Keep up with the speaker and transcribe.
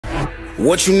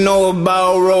What you know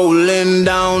about rolling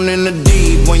down in the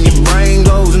deep? When your brain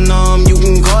goes numb, you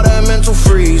can call that mental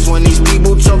freeze. When these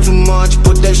people talk too much,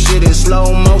 put that shit in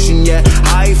slow motion. Yeah,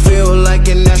 I feel like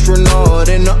an astronaut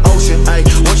in the ocean. Ay,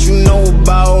 what you know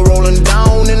about rolling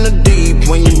down in the deep?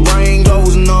 When your brain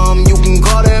goes numb, you can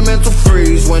call that mental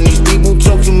freeze. When these people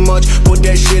talk too much, put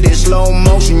that shit in slow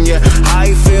motion. Yeah,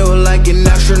 I feel like an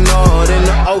astronaut in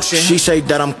the ocean. She say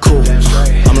that I'm cool,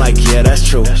 I'm like, yeah, that's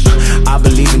true. I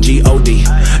believe in G-O-D,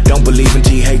 don't believe in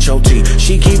T-H-O-T.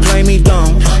 She keep playing me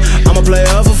dumb, I'm a player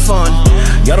for fun.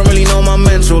 Y'all don't really know my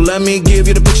mental, let me give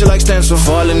you the picture like stencil.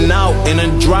 Falling out in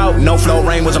a drought, no flow,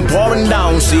 rain wasn't pouring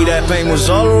down. See, that pain was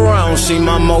all around, see,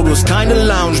 my mode was kinda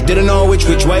lounge. Didn't know which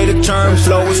way to turn,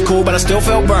 flow was cool but I still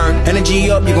felt burned.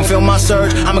 Energy up, you can feel my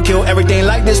surge, I'ma kill everything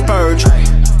like this purge.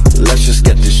 Let's just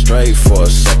get this straight for a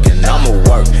second. I'ma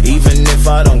work, even if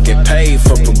I don't get paid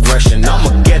for progression.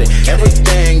 I'ma get it,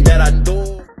 everything that I do.